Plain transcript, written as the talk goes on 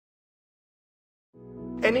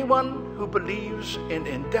Anyone who believes in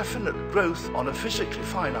indefinite growth on a physically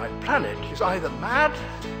finite planet is either mad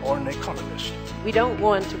or an economist. We don't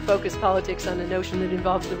want to focus politics on a notion that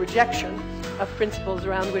involves the rejection of principles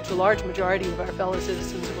around which a large majority of our fellow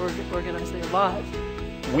citizens organize their lives.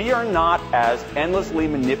 We are not as endlessly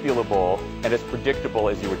manipulable and as predictable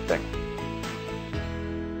as you would think.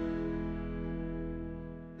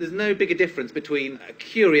 There's no bigger difference between a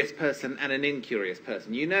curious person and an incurious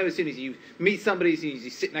person. You know as soon as you meet somebody, as soon as you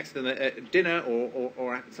sit next to them at dinner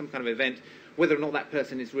or at some kind of event, whether or not that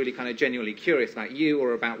person is really kind of genuinely curious about you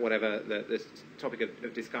or about whatever the topic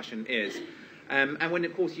of discussion is. And when,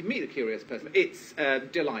 of course, you meet a curious person, it's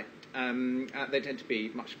delight. They tend to be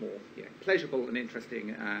much more pleasurable and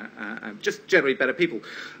interesting, just generally better people.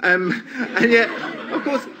 And yet, of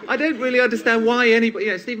course, I don't really understand why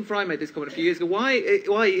anybody... Stephen Fry made this comment a few years ago.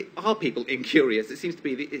 Why are people incurious? It seems to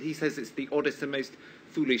be, he says it's the oddest and most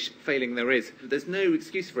foolish failing there is. There's no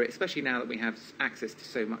excuse for it, especially now that we have access to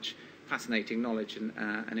so much fascinating knowledge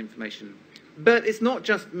and information. But it's not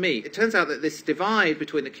just me. It turns out that this divide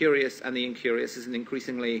between the curious and the incurious is an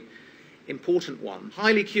increasingly important one.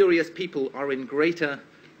 Highly curious people are in greater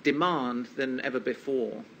demand than ever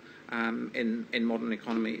before in modern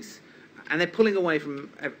economies, and they're pulling away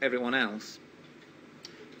from everyone else.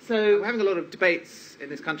 So we're having a lot of debates in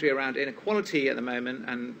this country around inequality at the moment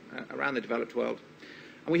and around the developed world,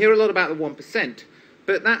 and we hear a lot about the 1%,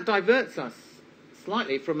 but that diverts us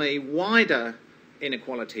slightly from a wider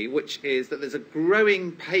inequality, which is that there's a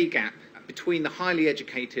growing pay gap between the highly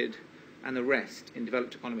educated and the rest in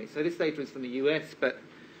developed economies. So this data is from the US, but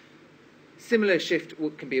similar shift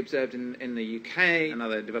can be observed in the UK and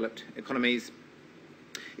other developed economies.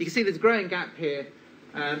 You can see there's a growing gap here.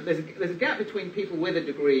 There's a gap between people with a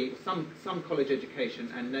degree, some college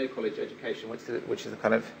education, and no college education, which is a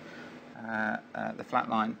kind of the flat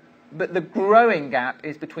line. But the growing gap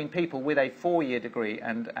is between people with a 4-year degree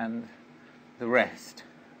and the rest.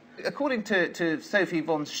 According to Sophie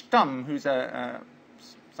von Stumm, who's a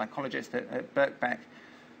psychologist at Birkbeck,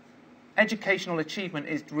 educational achievement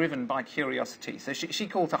is driven by curiosity. So she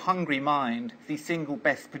calls a hungry mind the single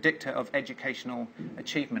best predictor of educational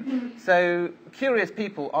achievement. So curious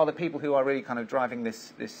people are the people who are really kind of driving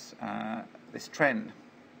this trend.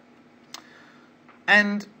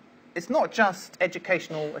 And it's not just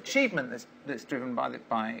educational achievement that's driven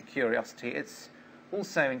by curiosity. It's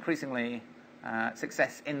also increasingly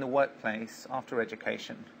success in the workplace after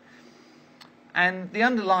education. And the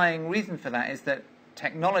underlying reason for that is that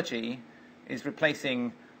technology is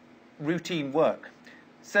replacing routine work.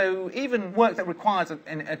 So even work that requires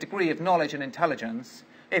a degree of knowledge and intelligence,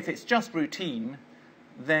 if it's just routine,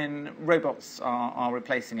 then robots are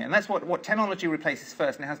replacing it. And that's what technology replaces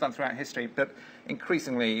first, and it has done throughout history. But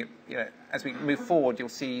increasingly, as we move forward, you'll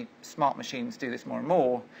see smart machines do this more and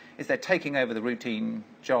more, is they're taking over the routine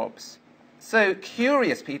jobs. So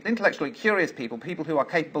curious people, intellectually curious people, people who are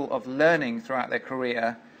capable of learning throughout their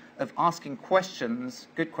career, of asking questions,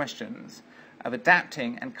 good questions, of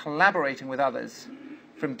adapting and collaborating with others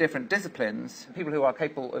from different disciplines, people who are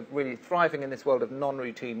capable of really thriving in this world of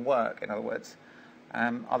non-routine work, in other words,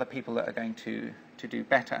 are the people that are going to do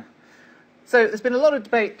better. So there's been a lot of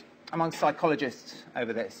debate among psychologists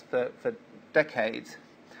over this for decades,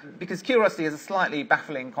 because curiosity is a slightly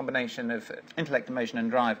baffling combination of intellect, emotion, and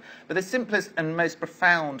drive. But the simplest and most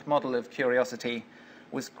profound model of curiosity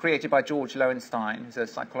was created by George Loewenstein, who's a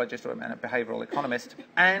psychologist and a behavioral economist.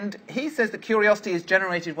 And he says that curiosity is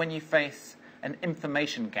generated when you face an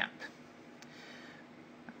information gap.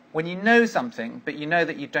 When you know something, but you know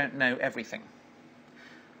that you don't know everything.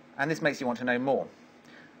 And this makes you want to know more.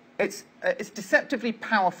 It's deceptively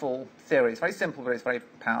powerful theory. It's very simple, but it's very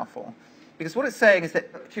powerful. Because what it's saying is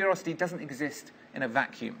that curiosity doesn't exist in a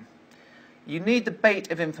vacuum. You need the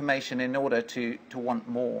bait of information in order to want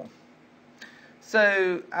more.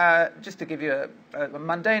 So just to give you a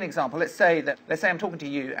mundane example, let's say I'm talking to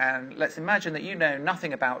you, and let's imagine that you know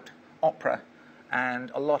nothing about opera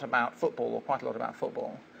and a lot about football, or quite a lot about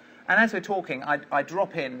football. And as we're talking, I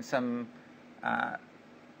drop in some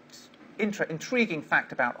intriguing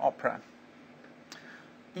fact about opera.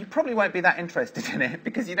 You probably won't be that interested in it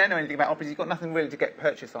because you don't know anything about operas. You've got nothing really to get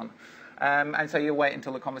purchase on. And so you'll wait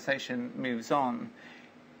until the conversation moves on.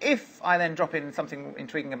 If I then drop in something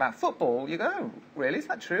intriguing about football, you go, oh, really? Is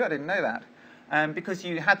that true? I didn't know that. Because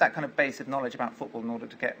you had that kind of base of knowledge about football in order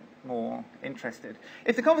to get more interested.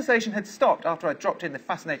 If the conversation had stopped after I dropped in the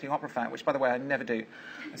fascinating opera fact, which, by the way, I never do,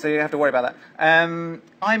 so you have to worry about that,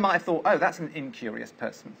 I might have thought, oh, that's an incurious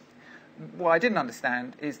person. What I didn't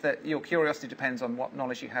understand is that your curiosity depends on what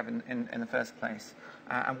knowledge you have in the first place,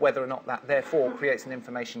 and whether or not that, therefore, creates an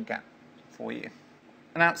information gap for you.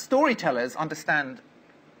 Now, storytellers understand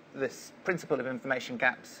this principle of information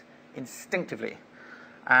gaps instinctively.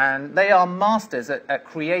 And they are masters at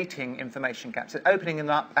creating information gaps, at opening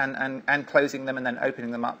them up and closing them, and then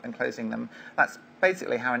opening them up and closing them. That's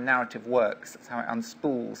basically how a narrative works. That's how it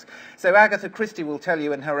unspools. So Agatha Christie will tell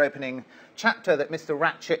you in her opening chapter that Mr.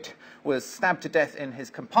 Ratchet was stabbed to death in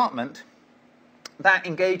his compartment. That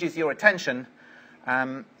engages your attention,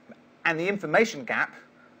 and the information gap,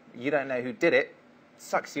 you don't know who did it,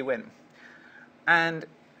 sucks you in. And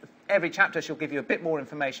every chapter she'll give you a bit more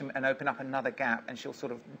information and open up another gap, and she'll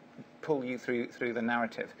sort of pull you through the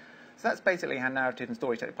narrative. So that's basically how narrative and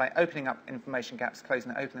storytelling play, opening up information gaps,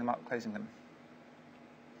 closing them, opening them up, closing them.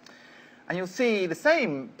 And you'll see the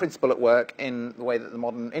same principle at work in the way that the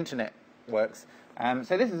modern internet works.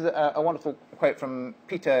 So this is a wonderful quote from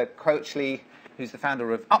Peter Coachley, who's the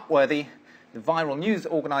founder of Upworthy, the viral news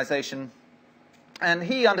organization. And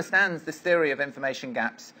he understands this theory of information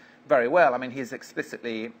gaps very well. I mean, he's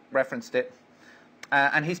explicitly referenced it,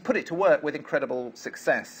 and he's put it to work with incredible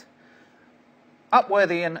success.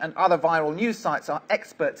 Upworthy and other viral news sites are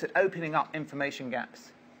experts at opening up information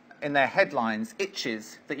gaps in their headlines,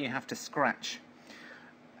 itches that you have to scratch.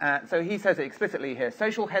 So he says it explicitly here.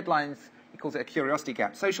 Social headlines, he calls it a curiosity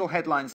gap. Social headlines